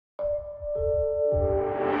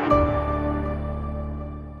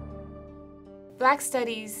Black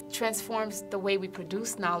studies transforms the way we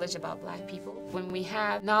produce knowledge about Black people. When we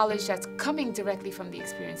have knowledge that's coming directly from the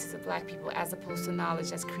experiences of Black people as opposed to knowledge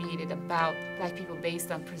that's created about Black people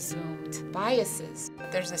based on presumed biases.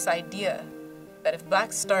 There's this idea that if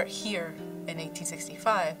Blacks start here in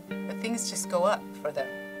 1865, that things just go up for them.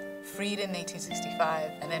 Freed in 1865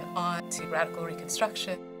 and then on to radical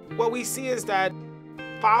Reconstruction. What we see is that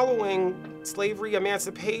following slavery,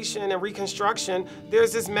 emancipation, and Reconstruction,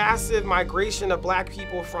 there's this massive migration of Black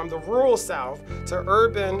people from the rural South to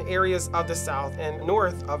urban areas of the South and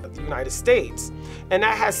north of the United States. And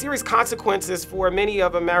that has serious consequences for many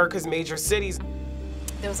of America's major cities.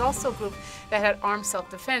 There was also a group that had armed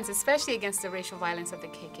self-defense, especially against the racial violence of the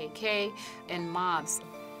KKK and mobs.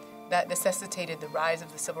 That necessitated the rise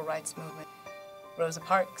of the civil rights movement. Rosa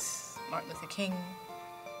Parks, Martin Luther King,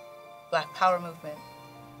 Black Power movement,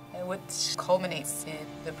 which culminates in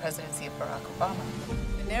the presidency of Barack Obama.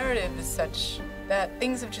 The narrative is such that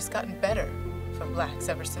things have just gotten better for Blacks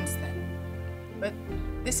ever since then. But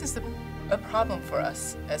this is a problem for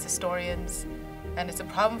us as historians, and it's a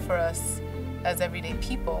problem for us as everyday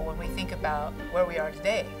people when we think about where we are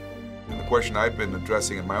today. The question I've been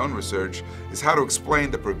addressing in my own research is how to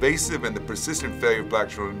explain the pervasive and the persistent failure of Black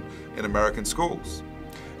children in American schools.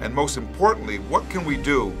 And most importantly, what can we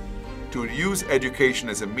do to use education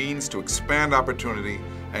as a means to expand opportunity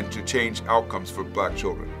and to change outcomes for Black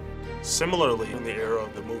children? Similarly, in the era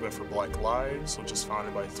of the movement for Black Lives, which was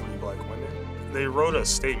founded by 3 Black women, they wrote a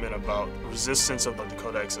statement about resistance of the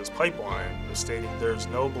Dakota Access Pipeline, stating there's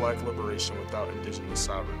no Black liberation without indigenous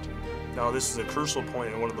sovereignty. Now, this is a crucial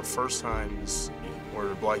point and one of the first times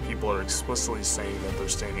where Black people are explicitly saying that they're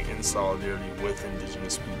standing in solidarity with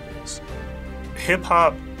indigenous peoples.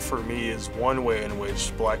 Hip-hop, for me, is one way in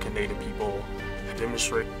which Black and Native people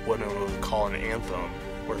demonstrate what I would call an anthem,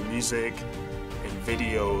 where music and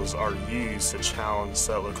videos are used to challenge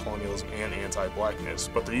settler colonialism and anti-Blackness,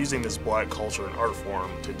 but they're using this Black culture and art form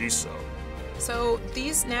to do so. So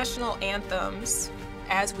these national anthems,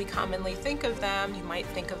 as we commonly think of them, you might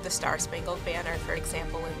think of the Star-Spangled Banner, for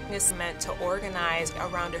example, and it's meant to organize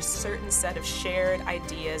around a certain set of shared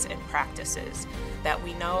ideas and practices that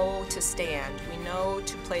we know to stand, we know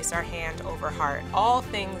to place our hand over heart, all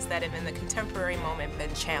things that have in the contemporary moment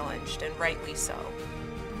been challenged, and rightly so.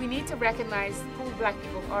 We need to recognize who Black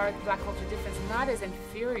people are, the Black cultural difference, not as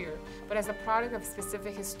inferior, but as a product of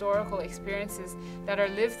specific historical experiences that are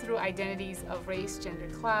lived through identities of race, gender,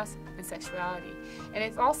 class, and sexuality. And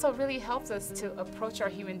it also really helps us to approach our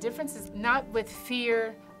human differences not with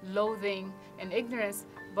fear, loathing, and ignorance,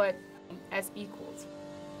 but as equals.